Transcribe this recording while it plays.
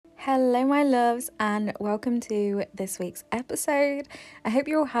Hello, my loves, and welcome to this week's episode. I hope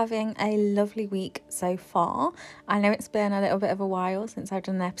you're all having a lovely week so far. I know it's been a little bit of a while since I've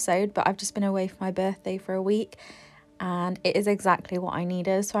done an episode, but I've just been away for my birthday for a week, and it is exactly what I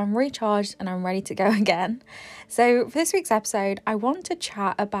needed. So I'm recharged and I'm ready to go again. So for this week's episode, I want to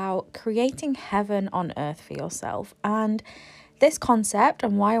chat about creating heaven on earth for yourself. And this concept,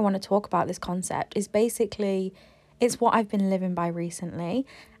 and why I want to talk about this concept, is basically it's what I've been living by recently.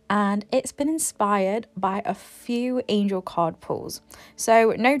 And it's been inspired by a few angel card pulls.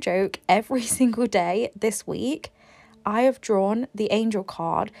 So no joke, every single day this week, I have drawn the angel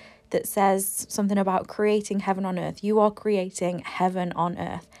card that says something about creating heaven on earth. You are creating heaven on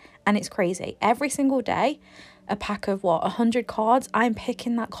earth. And it's crazy. Every single day, a pack of 100 cards, I'm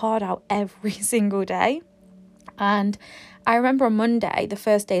picking that card out every single day. And I remember on Monday, the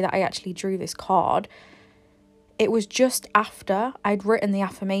first day that I actually drew this card, it was just after I'd written the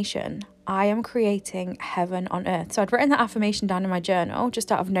affirmation, I am creating heaven on earth. So I'd written that affirmation down in my journal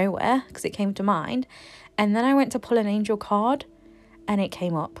just out of nowhere because it came to mind. And then I went to pull an angel card and it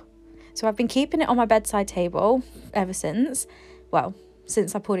came up. So I've been keeping it on my bedside table ever since. Well,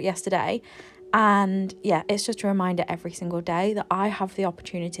 since I pulled it yesterday. And yeah, it's just a reminder every single day that I have the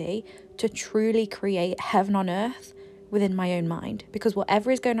opportunity to truly create heaven on earth within my own mind, because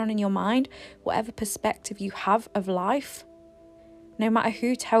whatever is going on in your mind, whatever perspective you have of life, no matter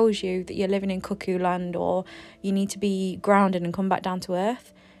who tells you that you're living in cuckoo land or you need to be grounded and come back down to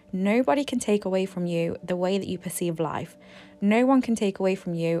earth, nobody can take away from you the way that you perceive life. No one can take away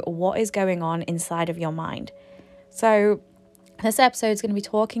from you what is going on inside of your mind. So this episode is going to be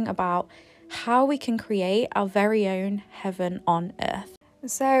talking about how we can create our very own heaven on earth.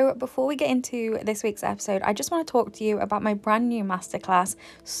 So before we get into this week's episode, I just want to talk to you about my brand new masterclass,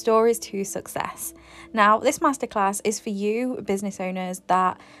 Stories to Success. Now, this masterclass is for you business owners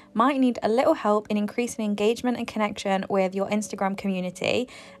that might need a little help in increasing engagement and connection with your Instagram community,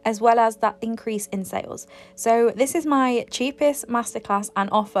 as well as that increase in sales. So this is my cheapest masterclass and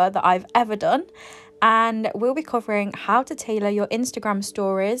offer that I've ever done. And we'll be covering how to tailor your Instagram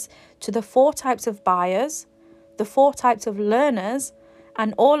stories to the 4 types of buyers, the 4 types of learners,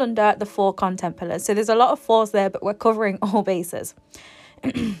 and all under the 4 content pillars. So there's a lot of 4s there, but we're covering all bases.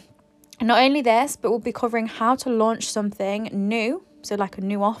 Not only this, but we'll be covering how to launch something new, so like a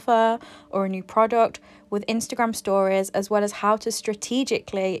new offer or a new product with Instagram stories, as well as how to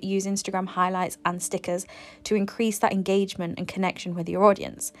strategically use Instagram highlights and stickers to increase that engagement and connection with your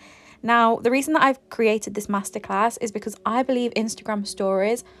audience. Now, the reason that I've created this masterclass is because I believe Instagram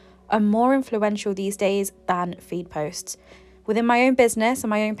stories are more influential these days than feed posts. Within my own business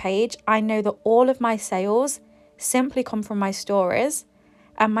and my own page, I know that all of my sales simply come from my stories,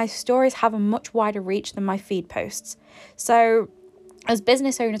 and my stories have a much wider reach than my feed posts. So as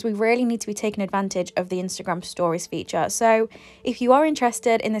business owners, we really need to be taking advantage of the Instagram stories feature. So if you are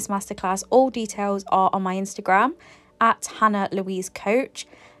interested in this masterclass, all details are on my Instagram at hannahlouisecoach,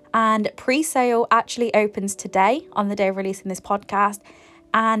 and pre-sale actually opens today on the day of releasing this podcast,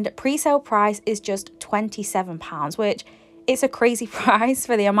 and pre-sale price is just £27, which it's a crazy price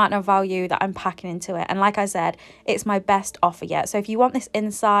for the amount of value that I'm packing into it. And like I said, it's my best offer yet. So if you want this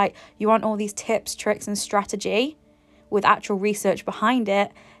insight, you want all these tips, tricks, and strategy with actual research behind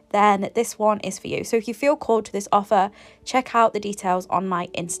it, then this one is for you. So if you feel called to this offer, check out the details on my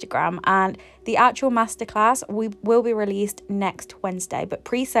Instagram. And the actual masterclass will be released next Wednesday, but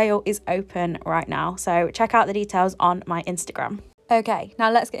pre-sale is open right now. So check out the details on my Instagram. Okay, now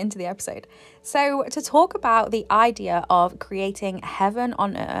let's get into the episode. So to talk about the idea of creating heaven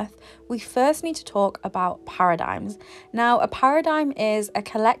on earth, we first need to talk about paradigms. Now, a paradigm is a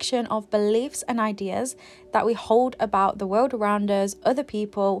collection of beliefs and ideas that we hold about the world around us, other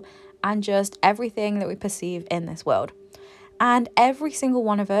people, and just everything that we perceive in this world. And every single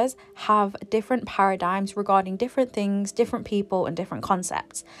one of us have different paradigms regarding different things, different people, and different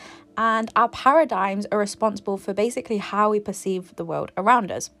concepts. And our paradigms are responsible for basically how we perceive the world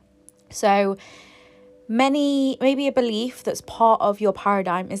around us. So maybe a belief that's part of your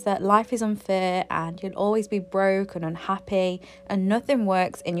paradigm is that life is unfair and you'll always be broke and unhappy and nothing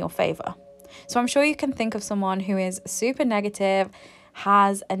works in your favor. So I'm sure you can think of someone who is super negative,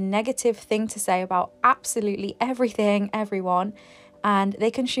 has a negative thing to say about absolutely everything, everyone, and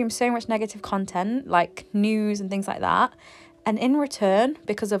they consume so much negative content like news and things like that. And in return,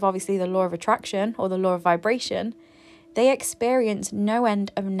 because of obviously the law of attraction or the law of vibration, they experience no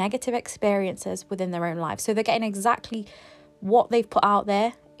end of negative experiences within their own life. So they're getting exactly what they've put out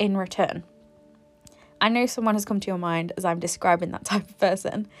there in return. I know someone has come to your mind as I'm describing that type of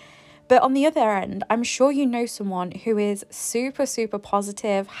person. But on the other end, I'm sure you know someone who is super, super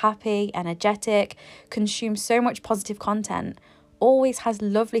positive, happy, energetic, consumes so much positive content, always has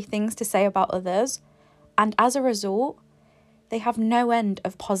lovely things to say about others, and as a result, they have no end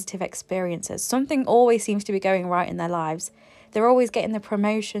of positive experiences. Something always seems to be going right in their lives. They're always getting the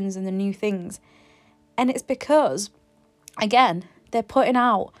promotions and the new things. And it's because, again, they're putting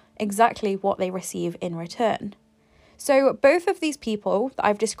out exactly what they receive in return. So both of these people that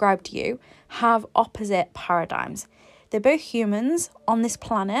I've described to you have opposite paradigms. They're both humans on this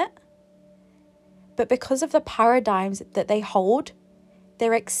planet, but because of the paradigms that they hold,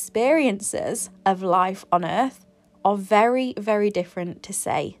 their experiences of life on Earth are very, very different, to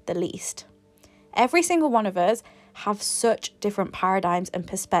say the least. Every single one of us have such different paradigms and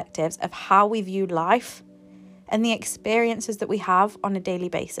perspectives of how we view life and the experiences that we have on a daily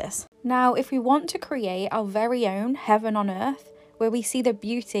basis. Now, if we want to create our very own heaven on earth, where we see the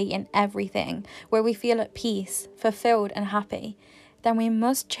beauty in everything, where we feel at peace, fulfilled and happy, then we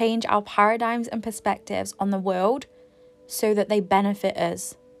must change our paradigms and perspectives on the world so that they benefit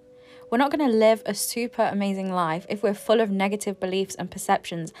us. We're not going to live a super amazing life if we're full of negative beliefs and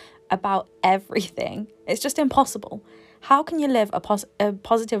perceptions about everything. It's just impossible. How can you live a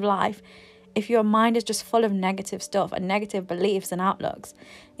positive life if your mind is just full of negative stuff and negative beliefs and outlooks?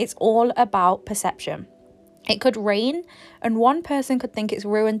 It's all about perception. It could rain and one person could think it's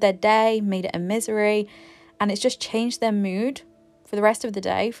ruined their day, made it a misery, and it's just changed their mood for the rest of the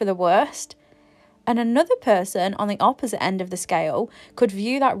day for the worst. And another person on the opposite end of the scale could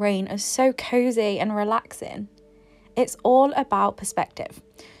view that rain as so cozy and relaxing. It's all about perspective.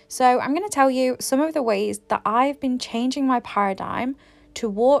 So I'm going to tell you some of the ways that I've been changing my paradigm to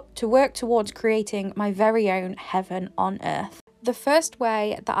work towards creating my very own heaven on earth. The first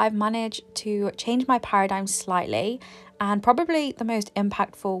way that I've managed to change my paradigm slightly, and probably the most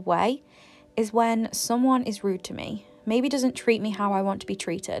impactful way, is when someone is rude to me, maybe doesn't treat me how I want to be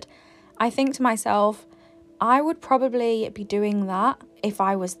treated. I think to myself, I would probably be doing that if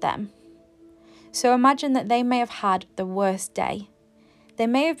I was them. So imagine that they may have had the worst day. They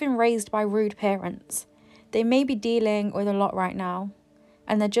may have been raised by rude parents. They may be dealing with a lot right now,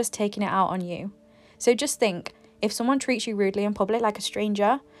 and they're just taking it out on you. So just think, if someone treats you rudely in public like a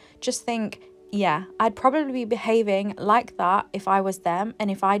stranger, just think, yeah, I'd probably be behaving like that if I was them and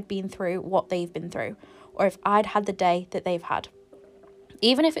if I'd been through what they've been through, or if I'd had the day that they've had.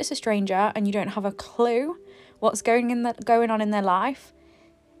 Even if it's a stranger and you don't have a clue what's going on in their life,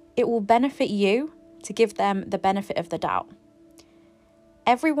 it will benefit you to give them the benefit of the doubt.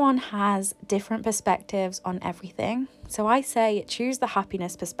 Everyone has different perspectives on everything. So I say choose the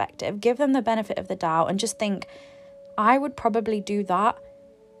happiness perspective, give them the benefit of the doubt, and just think, I would probably do that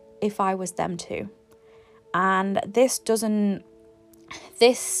if I was them too. And this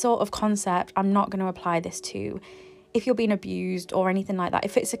sort of concept, I'm not going to apply this to if you're being abused or anything like that.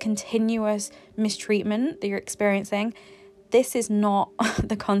 If it's a continuous mistreatment that you're experiencing, this is not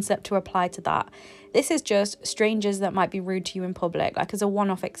the concept to apply to that. This is just strangers that might be rude to you in public, like as a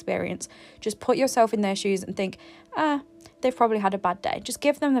one-off experience. Just put yourself in their shoes and think, they've probably had a bad day. Just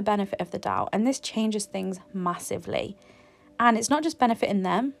give them the benefit of the doubt. And this changes things massively. And it's not just benefiting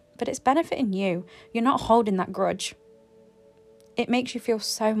them, but it's benefiting you. You're not holding that grudge. It makes you feel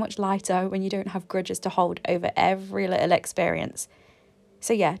so much lighter when you don't have grudges to hold over every little experience.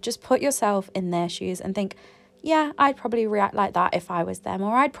 So yeah, just put yourself in their shoes and think, yeah, I'd probably react like that if I was them,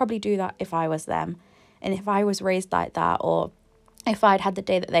 or I'd probably do that if I was them, and if I was raised like that, or if I'd had the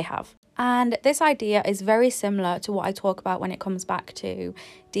day that they have. And this idea is very similar to what I talk about when it comes back to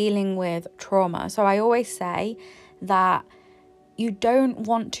dealing with trauma. So I always say that you don't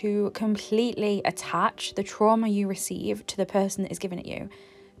want to completely attach the trauma you receive to the person that is giving it you.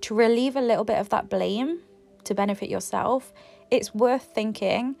 To relieve a little bit of that blame to benefit yourself, it's worth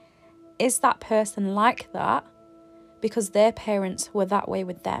thinking, is that person like that because their parents were that way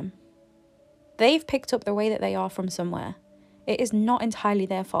with them? They've picked up the way that they are from somewhere. It is not entirely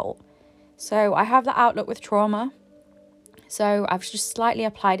their fault. So I have that outlook with trauma. So I've just slightly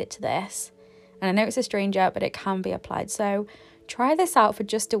applied it to this. And I know it's a stranger, but it can be applied. So try this out for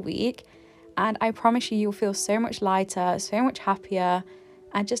just a week, and I promise you, you'll feel so much lighter, so much happier,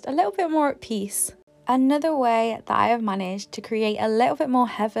 and just a little bit more at peace. Another way that I have managed to create a little bit more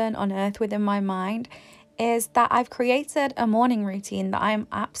heaven on earth within my mind is that I've created a morning routine that I'm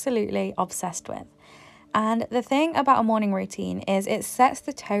absolutely obsessed with. And the thing about a morning routine is it sets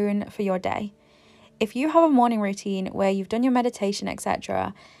the tone for your day. If you have a morning routine where you've done your meditation,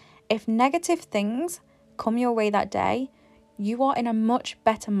 etc., if negative things come your way that day, you are in a much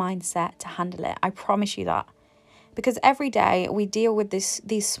better mindset to handle it. I promise you that. Because every day we deal with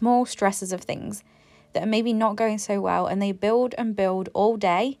these small stresses of things that are maybe not going so well, and they build and build all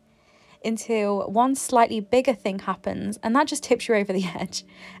day until one slightly bigger thing happens, and that just tips you over the edge.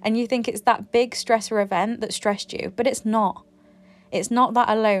 And you think it's that big stressor event that stressed you, but it's not. It's not that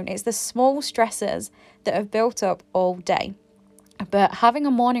alone. It's the small stresses that have built up all day. But having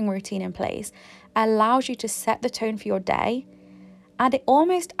a morning routine in place allows you to set the tone for your day, and it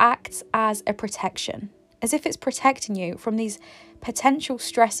almost acts as a protection, as if it's protecting you from these potential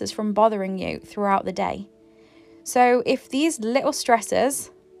stresses from bothering you throughout the day. So if these little stresses,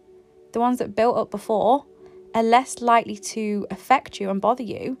 the ones that built up before, are less likely to affect you and bother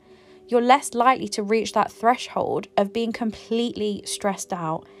you, you're less likely to reach that threshold of being completely stressed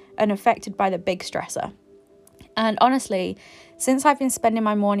out and affected by the big stressor. And honestly, since I've been spending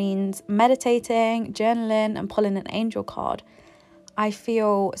my mornings meditating, journaling, and pulling an angel card, I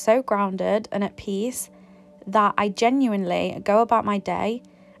feel so grounded and at peace that I genuinely go about my day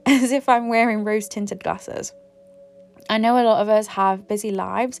as if I'm wearing rose-tinted glasses. I know a lot of us have busy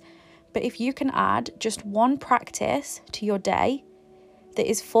lives, but if you can add just one practice to your day that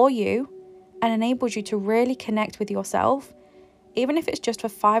is for you and enables you to really connect with yourself, even if it's just for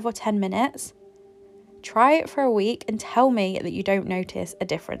 5 or 10 minutes, try it for a week and tell me that you don't notice a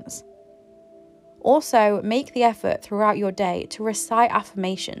difference. Also, make the effort throughout your day to recite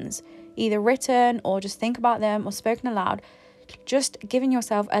affirmations, either written or just think about them or spoken aloud, just giving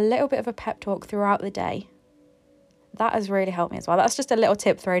yourself a little bit of a pep talk throughout the day. That has really helped me as well. That's just a little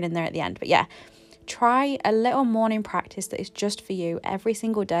tip thrown in there at the end. But yeah, try a little morning practice that is just for you every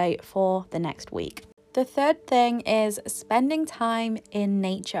single day for the next week. The third thing is spending time in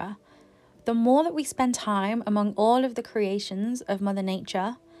nature. The more that we spend time among all of the creations of Mother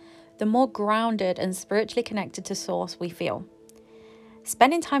Nature, the more grounded and spiritually connected to Source we feel.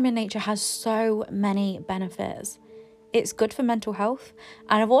 Spending time in nature has so many benefits. It's good for mental health,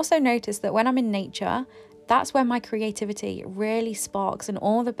 and I've also noticed that when I'm in nature, that's where my creativity really sparks and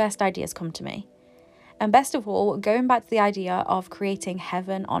all the best ideas come to me. And best of all, going back to the idea of creating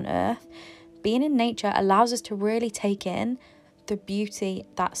heaven on earth, being in nature allows us to really take in the beauty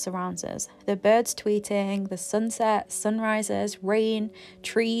that surrounds us. The birds tweeting, the sunset, sunrises, rain,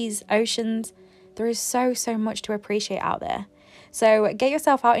 trees, oceans. There is so much to appreciate out there. So get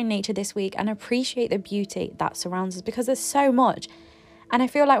yourself out in nature this week and appreciate the beauty that surrounds us, because there's so much. And I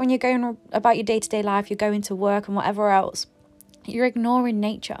feel like when you're going about your day-to-day life, you're going to work and whatever else, you're ignoring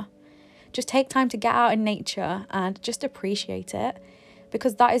nature. Just take time to get out in nature and just appreciate it,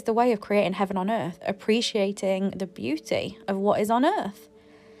 because that is the way of creating heaven on earth, appreciating the beauty of what is on earth.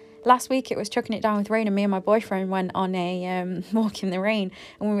 Last week it was chucking it down with rain, and me and my boyfriend went on a walk in the rain,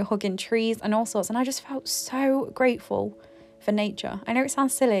 and we were hugging trees and all sorts, and I just felt so grateful for nature. I know it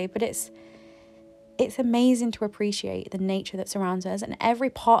sounds silly, but it's amazing to appreciate the nature that surrounds us, and every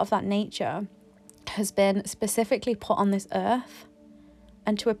part of that nature has been specifically put on this earth,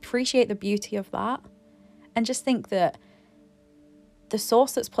 and to appreciate the beauty of that, and just think that the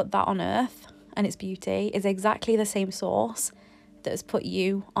source that's put that on earth and its beauty is exactly the same source that has put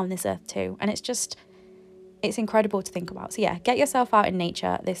you on this earth too. And it's incredible to think about. So yeah, get yourself out in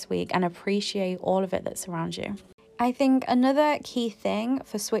nature this week and appreciate all of it that surrounds you. I think another key thing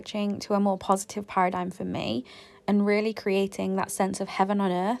for switching to a more positive paradigm for me and really creating that sense of heaven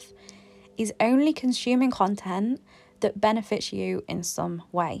on earth is only consuming content that benefits you in some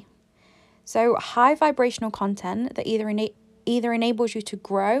way. So high vibrational content that either enables you to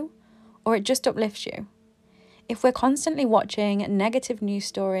grow or it just uplifts you. If we're constantly watching negative news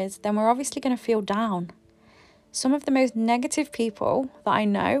stories, then we're obviously going to feel down. Some of the most negative people that I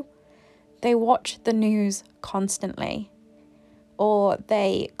know, they watch the news constantly, or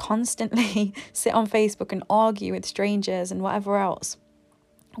they constantly sit on Facebook and argue with strangers and whatever else.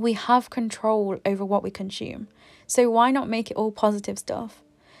 We have control over what we consume. So why not make it all positive stuff?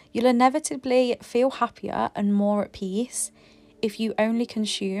 You'll inevitably feel happier and more at peace if you only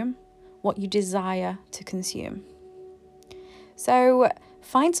consume what you desire to consume. So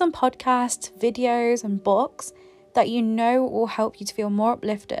find some podcasts, videos, and books that you know will help you to feel more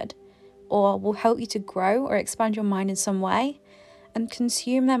uplifted, or will help you to grow or expand your mind in some way, and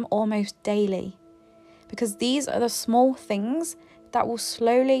consume them almost daily. Because these are the small things that will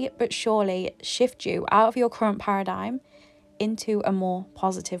slowly but surely shift you out of your current paradigm into a more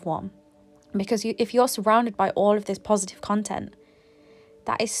positive one. Because if you're surrounded by all of this positive content,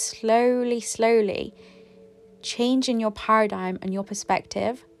 that is slowly changing your paradigm and your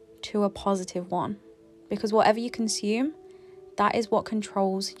perspective to a positive one. Because whatever you consume, that is what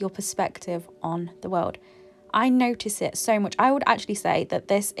controls your perspective on the world. I notice it so much. I would actually say that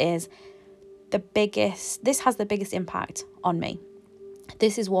this is this has the biggest impact on me.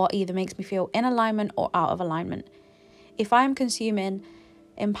 This is what either makes me feel in alignment or out of alignment. If I am consuming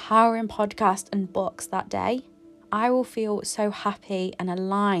empowering podcasts and books that day, I will feel so happy and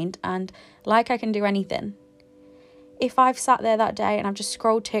aligned and like I can do anything. If I've sat there that day and I've just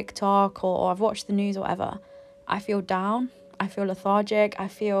scrolled TikTok or I've watched the news or whatever, I feel down, I feel lethargic, I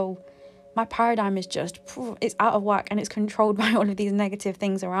feel my paradigm is just, it's out of whack and it's controlled by all of these negative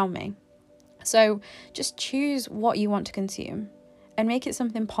things around me. So just choose what you want to consume and make it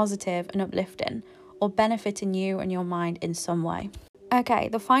something positive and uplifting or benefiting you and your mind in some way. Okay,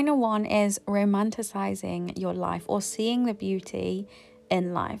 the final one is romanticizing your life or seeing the beauty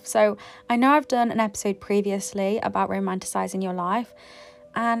in life. So I know I've done an episode previously about romanticizing your life,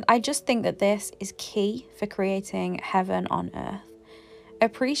 and I just think that this is key for creating heaven on earth.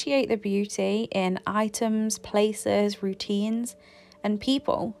 Appreciate the beauty in items, places, routines, and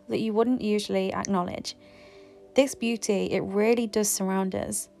people that you wouldn't usually acknowledge. This beauty, it really does surround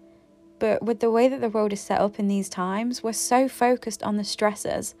us. But with the way that the world is set up in these times, we're so focused on the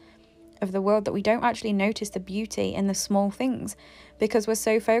stresses of the world that we don't actually notice the beauty in the small things, because we're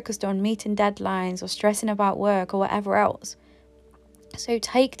so focused on meeting deadlines or stressing about work or whatever else. So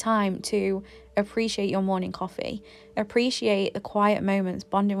take time to appreciate your morning coffee. Appreciate the quiet moments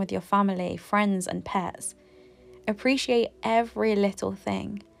bonding with your family, friends, and pets. Appreciate every little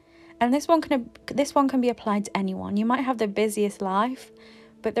thing. And this one can be applied to anyone. You might have the busiest life,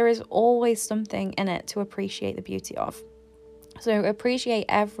 but there is always something in it to appreciate the beauty of. So appreciate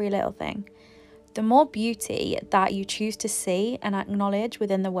every little thing. The more beauty that you choose to see and acknowledge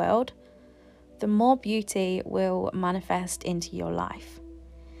within the world, the more beauty will manifest into your life.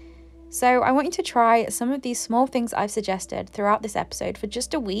 So I want you to try some of these small things I've suggested throughout this episode for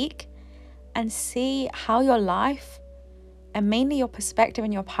just a week and see how your life and mainly your perspective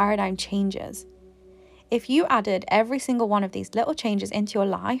and your paradigm changes. If you added every single one of these little changes into your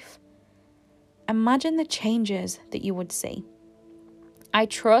life, imagine the changes that you would see. I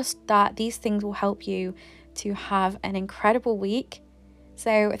trust that these things will help you to have an incredible week.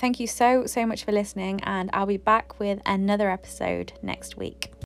 So thank you so much for listening, and I'll be back with another episode next week.